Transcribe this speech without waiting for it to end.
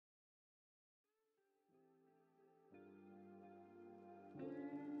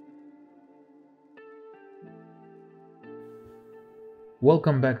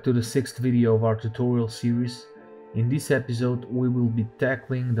Welcome back to the 6th video of our tutorial series. In this episode we will be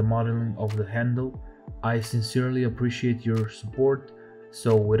tackling the modeling of the handle. I sincerely appreciate your support,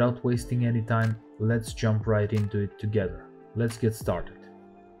 so without wasting any time, let's jump right into it together. Let's get started.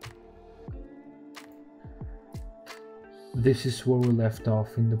 This is where we left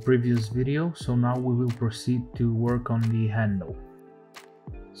off in the previous video, so now we will proceed to work on the handle.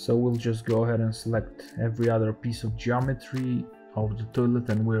 So we'll just go ahead and select every other piece of geometry of the toilet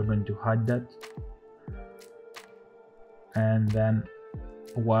and we're going to hide that. And then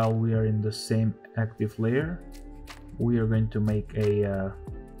while we are in the same active layer, we are going to make a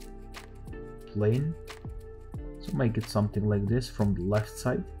plane. So make it something like this from the left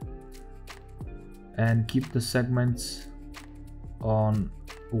side and keep the segments on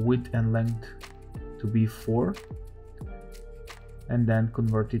width and length to be 4 and then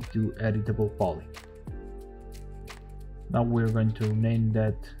convert it to editable poly. Now we're going to name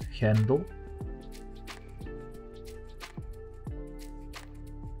that handle,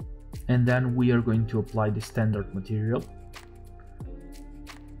 and then we are going to apply the standard material.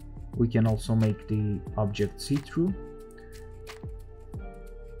 We can also make the object see-through.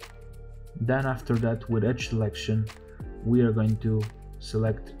 Then after that, with edge selection, we are going to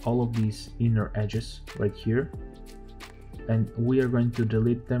select all of these inner edges right here, and we are going to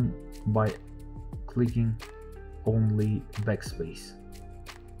delete them by clicking only backspace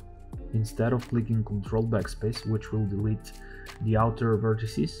instead of clicking Ctrl backspace, which will delete the outer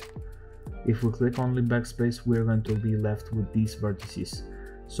vertices. If we click only backspace, we're going to be left with these vertices,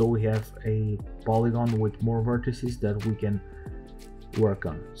 so we have a polygon with more vertices that we can work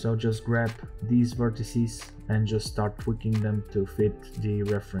on. So just grab these vertices and just start tweaking them to fit the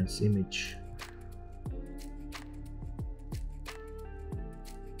reference image.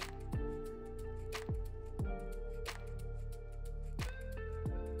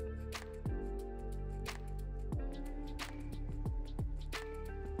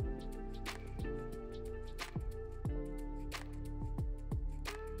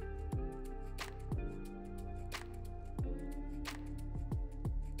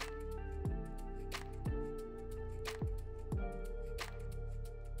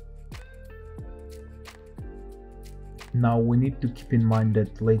 Now we need to keep in mind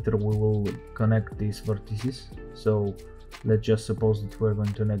that later we will connect these vertices, so let's just suppose that we're going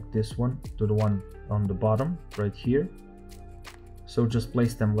to connect this one to the one on the bottom right here. So just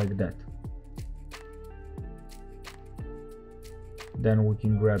place them like that. Then we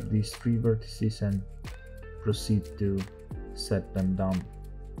can grab these 3 vertices and proceed to set them down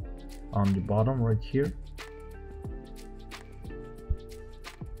on the bottom right here.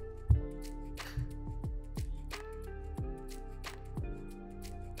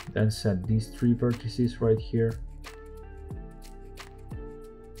 Then set these 3 vertices right here.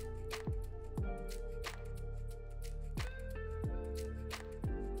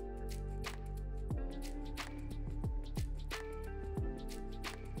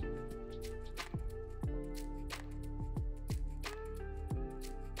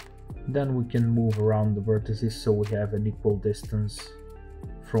 Then we can move around the vertices so we have an equal distance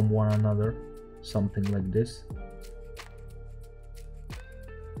from one another, something like this.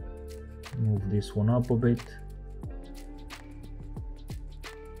 Move this one up a bit,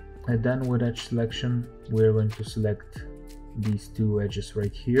 and then with edge selection we're going to select these 2 edges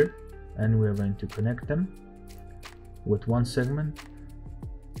right here and we're going to connect them with one segment,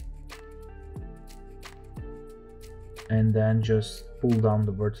 and then just pull down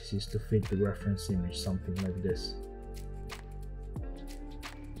the vertices to fit the reference image, something like this.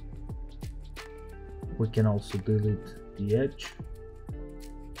 We can also delete the edge.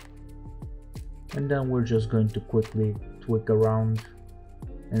 And then we're just going to quickly tweak around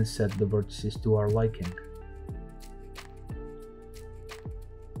and set the vertices to our liking.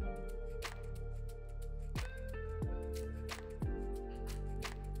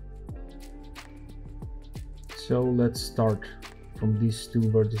 So let's start from these 2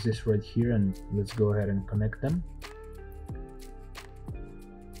 vertices right here and let's go ahead and connect them.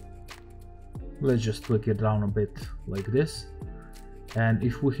 Let's just tweak it down a bit like this. And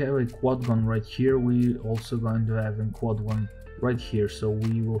if we have a quadgon right here, we also going to have a quadgon right here, so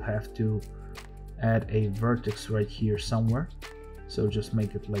we will have to add a vertex right here somewhere. So just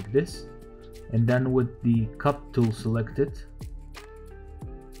make it like this, and then with the cut tool selected,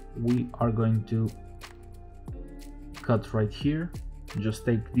 we are going to cut right here. Just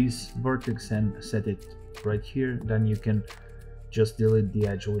take this vertex and set it right here. Then you can just delete the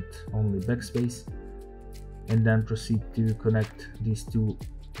edge with only backspace, and then proceed to connect these 2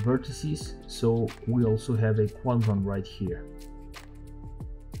 vertices, so we also have a quadgon right here.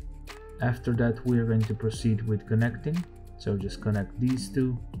 After that we are going to proceed with connecting. So just connect these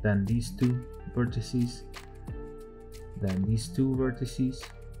two, then these two vertices, then these two vertices.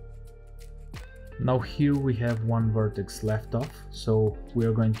 Now here we have one vertex left off, so we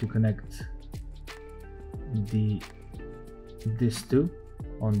are going to connect these two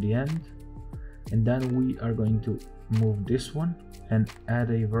on the end, and then we are going to move this one and add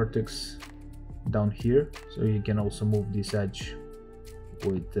a vertex down here. So you can also move this edge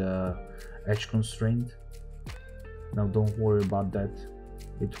with edge constraint. Now don't worry about that,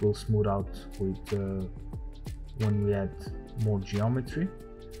 it will smooth out with when we add more geometry.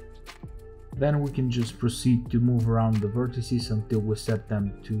 Then we can just proceed to move around the vertices until we set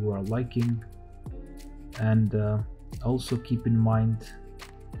them to our liking. And also keep in mind,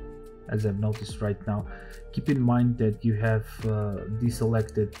 as I've noticed right now, keep in mind that you have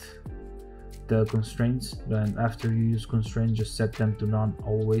deselected the constraints, and after you use constraints just set them to none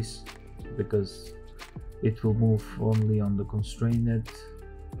always, because it will move only on the constrained.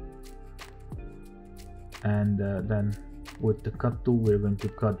 And then with the cut tool we're going to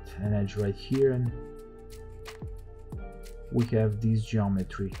cut an edge right here, and we have this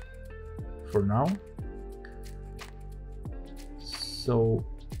geometry for now. So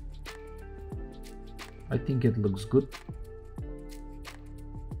I think it looks good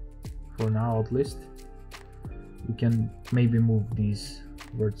for now, at least. We can maybe move these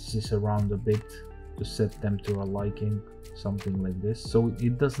vertices around a bit to set them to our liking, something like this. So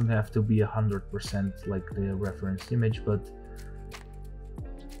it doesn't have to be 100% like the reference image, but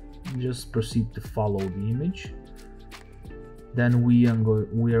just proceed to follow the image. Then we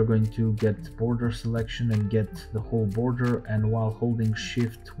are going to get border selection and get the whole border, and while holding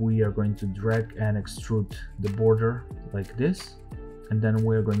shift we are going to drag and extrude the border like this, and then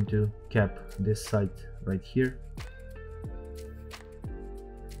we're going to cap this side right here.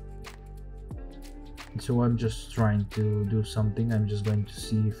 So I'm just trying to do something. I'm just going to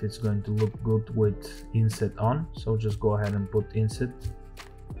see if it's going to look good with inset on. So just go ahead and put inset,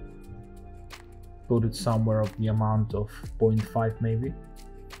 put it somewhere of the amount of 0.5 maybe,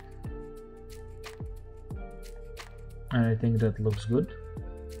 and I think that looks good.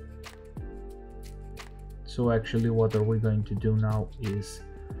 So actually what are we going to do now is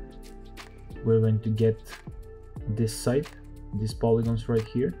we're going to get this side, these polygons right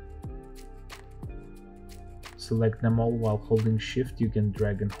here, select them all. While holding shift you can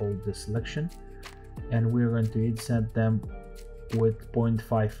drag and hold the selection, and we're going to inset them with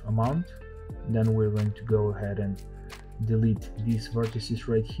 0.5 amount. Then we're going to go ahead and delete these vertices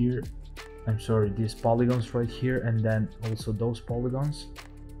right here, I'm sorry, these polygons right here, and then also those polygons.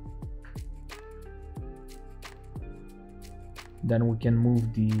 Then we can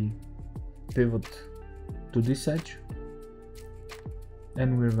move the pivot to this edge,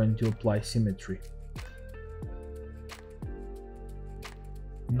 and we're going to apply symmetry.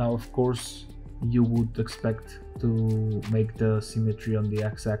 Now of course you would expect to make the symmetry on the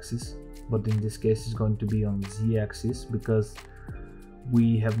x-axis, but in this case it's going to be on z-axis because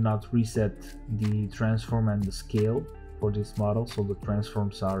we have not reset the transform and the scale for this model, so the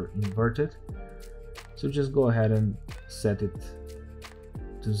transforms are inverted. So just go ahead and set it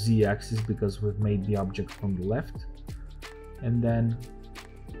to z-axis because we've made the object from the left, and then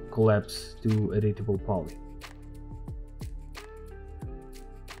collapse to editable poly.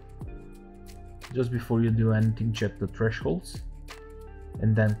 Just before you do anything, check the thresholds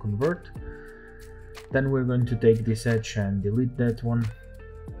and then convert. Then we're going to take this edge and delete that one.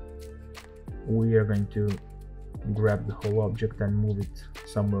 We are going to grab the whole object and move it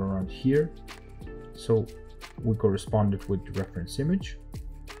somewhere around here, so we correspond it with the reference image.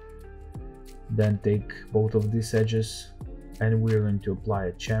 Then take both of these edges and we're going to apply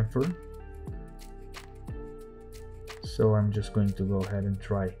a chamfer. So I'm just going to go ahead and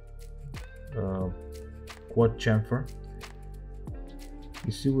try quad chamfer.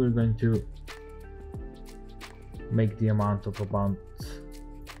 You see, we're going to make the amount of about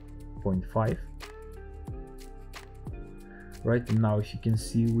 0.5. Right, and now if you can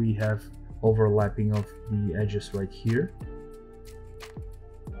see, we have overlapping of the edges right here.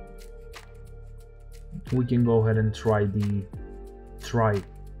 We can go ahead and try the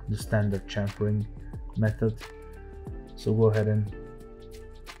standard chamfering method. So go ahead and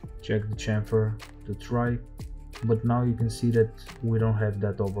check the chamfer to try, but now you can see that we don't have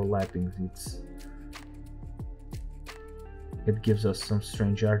that overlapping. It gives us some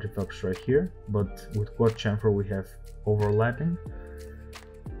strange artifacts right here, but with quad chamfer we have overlapping,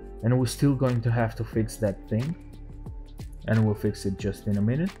 and we're still going to have to fix that thing, and we'll fix it just in a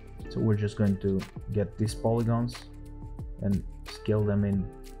minute. So we're just going to get these polygons and scale them in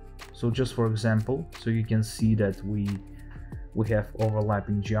So just for example, so you can see that we have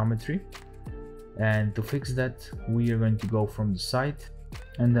overlapping geometry, and to fix that we are going to go from the side,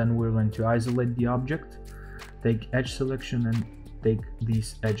 and then we're going to isolate the object, take edge selection and take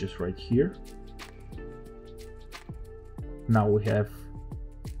these edges right here. Now we have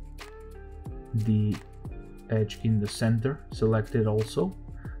the edge in the center selected also,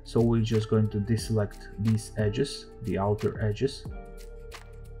 so we're just going to deselect these edges, the outer edges.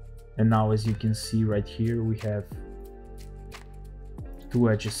 And now as you can see right here, we have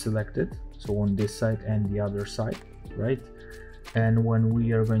two edges selected, so on this side and the other side, right? And when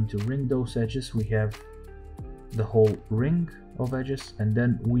we are going to ring those edges, we have the whole ring of edges, and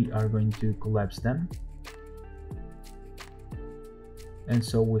then we are going to collapse them, and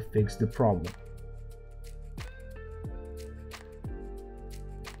so we fix the problem.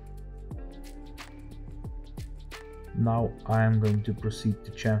 Now I am going to proceed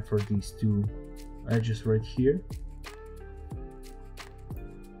to chamfer these two edges right here.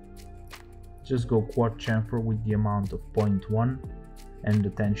 Just go quad chamfer with the amount of 0.1 and the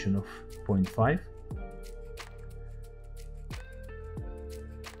tension of 0.5.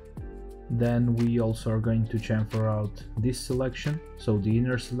 Then we also are going to chamfer out this selection, so the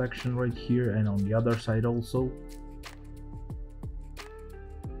inner selection right here and on the other side also.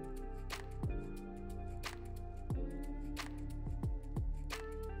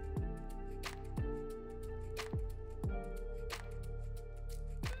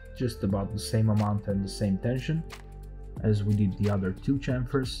 Just about the same amount and the same tension as we did the other two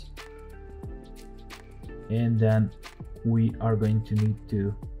chamfers. And then we are going to need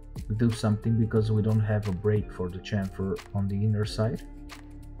to do something because we don't have a break for the chamfer on the inner side.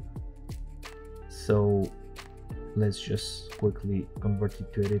 So let's just quickly convert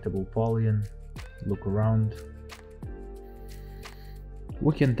it to editable poly and look around.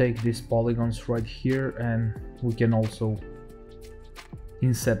 We can take these polygons right here and we can also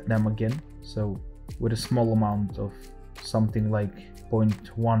inset them again, so with a small amount of something like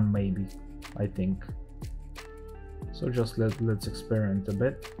 0.1 maybe, I think. So just let's experiment a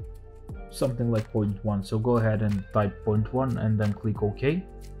bit, something like 0.1. So go ahead and type 0.1 and then click OK.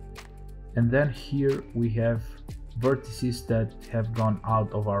 And then here we have vertices that have gone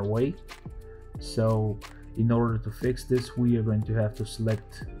out of our way. So in order to fix this, we are going to have to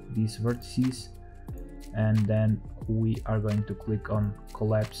select these vertices, and then we are going to click on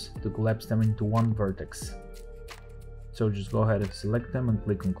collapse to collapse them into one vertex. So just go ahead and select them and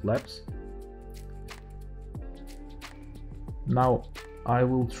click on collapse. Now I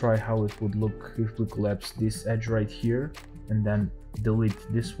will try how it would look if we collapse this edge right here and then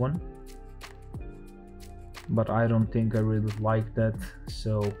delete this one, but I don't think I really like that,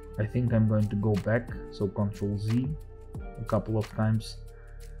 so I think I'm going to go back, so Ctrl Z a couple of times,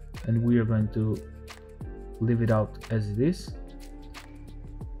 and we are going to leave it out as it is.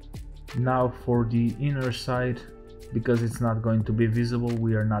 Now for the inner side, because it's not going to be visible,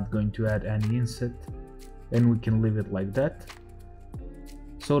 we are not going to add any inset, and we can leave it like that.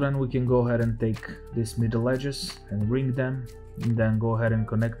 So then we can go ahead and take these middle edges and ring them, and then go ahead and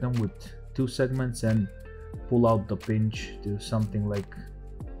connect them with two segments and pull out the pinch to something like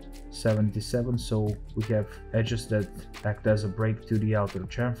 77, so we have edges that act as a break to the outer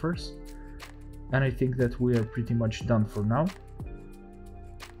chamfers. And I think that we are pretty much done for now.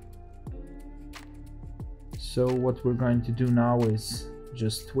 So what we're going to do now is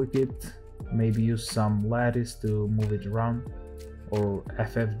just tweak it, maybe use some lattice to move it around, or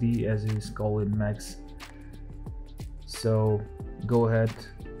FFD as it is called in Max. So go ahead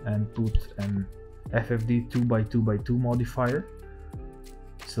and put an FFD 2x2x2 modifier,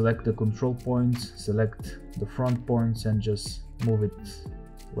 select the control points, select the front points and just move it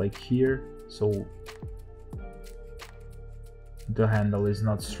like here, so the handle is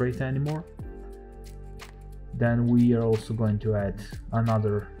not straight anymore. Then we are also going to add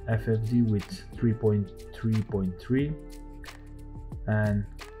another FFD with 3.3.3 and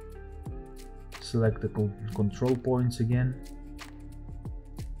select the control points again,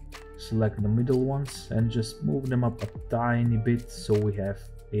 select the middle ones and just move them up a tiny bit so we have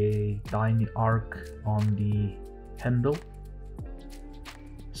a tiny arc on the handle,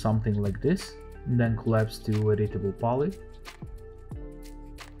 something like this, and then collapse to editable poly.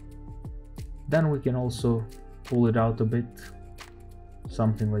 Then we can also pull it out a bit,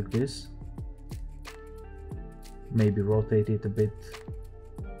 something like this, maybe rotate it a bit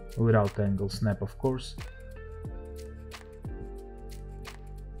without angle snap, of course.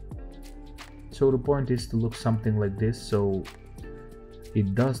 So the point is to look something like this, so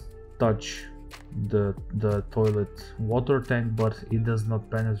it does touch the toilet water tank, but it does not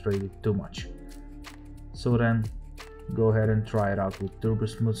penetrate it too much. So then go ahead and try it out with Turbo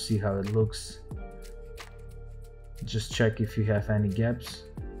Smooth, see how it looks. Just check if you have any gaps.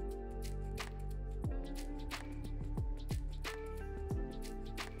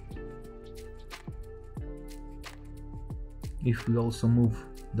 If we also move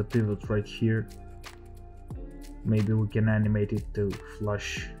the pivot right here, maybe we can animate it to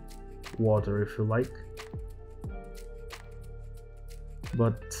flush water if you like.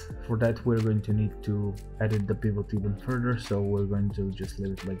 But for that we're going to need to edit the pivot even further, so we're going to just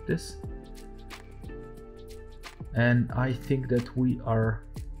leave it like this. And I think that we are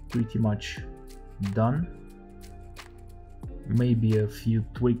pretty much done. Maybe a few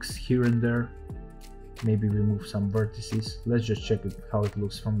tweaks here and there. Maybe remove some vertices. Let's just check how it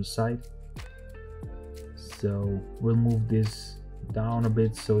looks from the side. So we'll move this down a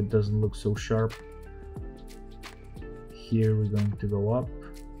bit so it doesn't look so sharp. Here we're going to go up.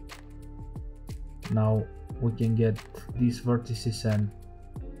 Now we can get these vertices, and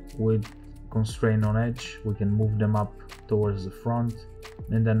with constraint on edge we can move them up towards the front,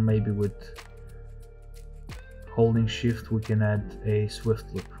 and then maybe with holding shift we can add a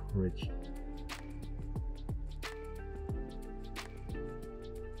swift loop right here.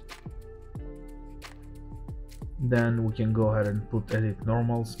 Then we can go ahead and put edit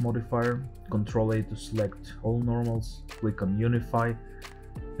normals modifier, Control A to select all normals, click on unify,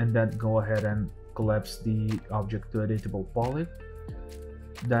 and then go ahead and collapse the object to editable poly.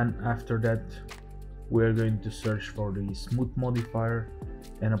 Then after that we're going to search for the smooth modifier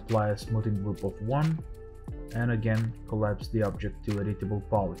and apply a smoothing group of 1, and again collapse the object to editable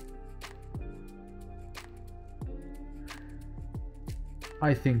poly.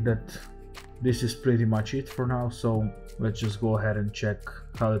 I think that this is pretty much it for now, so let's just go ahead and check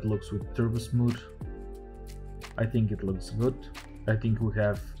how it looks with Turbo Smooth. I think it looks good. I think we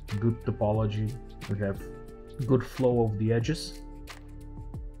have good topology, we have good flow of the edges.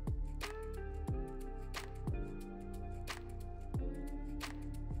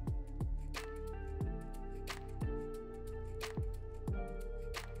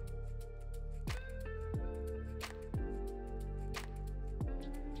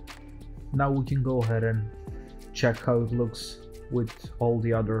 Now we can go ahead and check how it looks with all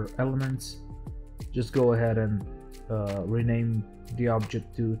the other elements. Just go ahead and rename the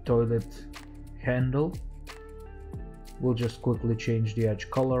object to toilet handle. We'll just quickly change the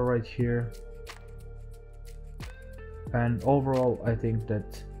edge color right here. And overall I think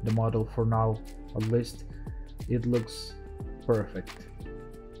that the model for now, at least, it looks perfect.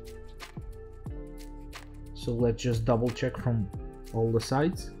 So let's just double check from all the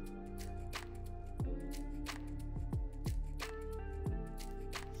sides.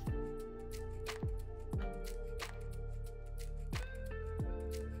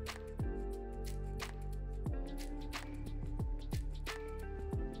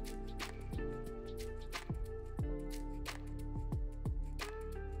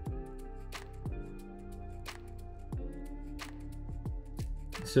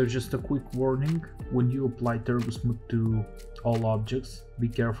 So just a quick warning, when you apply Turbo Smooth to all objects, be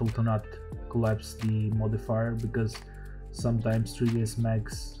careful to not collapse the modifier, because sometimes 3ds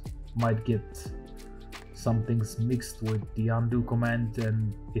Max might get some things mixed with the undo command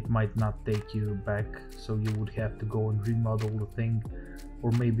and it might not take you back, so you would have to go and remodel the thing,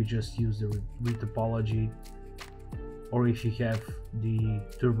 or maybe just use the retopology, or if you have the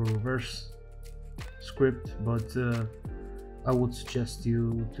turbo reverse script, but I would suggest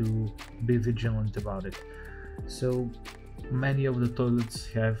you to be vigilant about it. So many of the toilets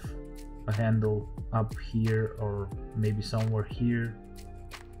have a handle up here or maybe somewhere here.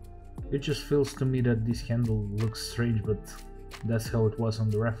 It just feels to me that this handle looks strange, but that's how it was on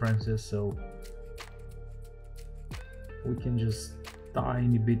the references, so we can just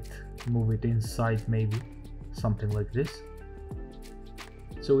tiny bit move it inside, maybe something like this,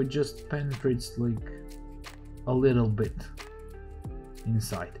 so it just penetrates like a little bit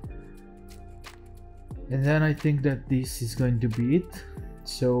inside. And then I think that this is going to be it,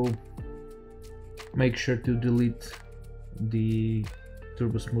 so make sure to delete the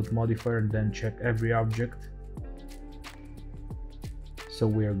Turbo Smooth modifier and then check every object. So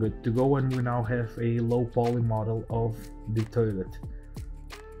we are good to go, and we now have a low poly model of the toilet.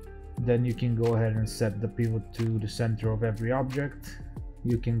 Then you can go ahead and set the pivot to the center of every object.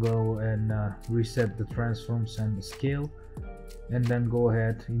 You can go and reset the transforms and the scale, and then go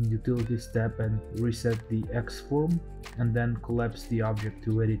ahead in Utilities tab and reset the X form, and then collapse the object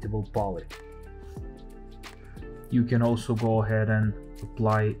to editable poly. You can also go ahead and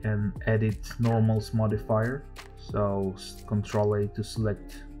apply and edit normals modifier. So Ctrl A to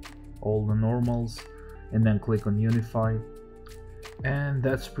select all the normals and then click on unify, and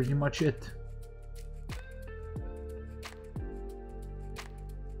that's pretty much it.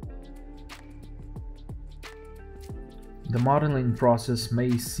 The modeling process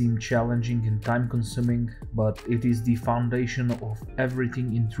may seem challenging and time-consuming, but it is the foundation of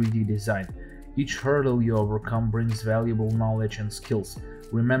everything in 3D design. Each hurdle you overcome brings valuable knowledge and skills.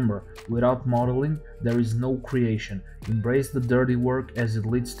 Remember, without modeling, there is no creation. Embrace the dirty work as it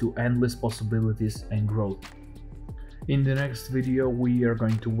leads to endless possibilities and growth. In the next video, we are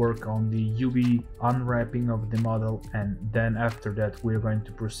going to work on the UV unwrapping of the model, and then after that we are going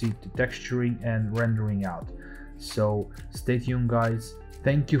to proceed to texturing and rendering out. So stay tuned guys,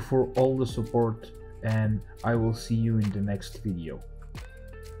 thank you for all the support, and I will see you in the next video.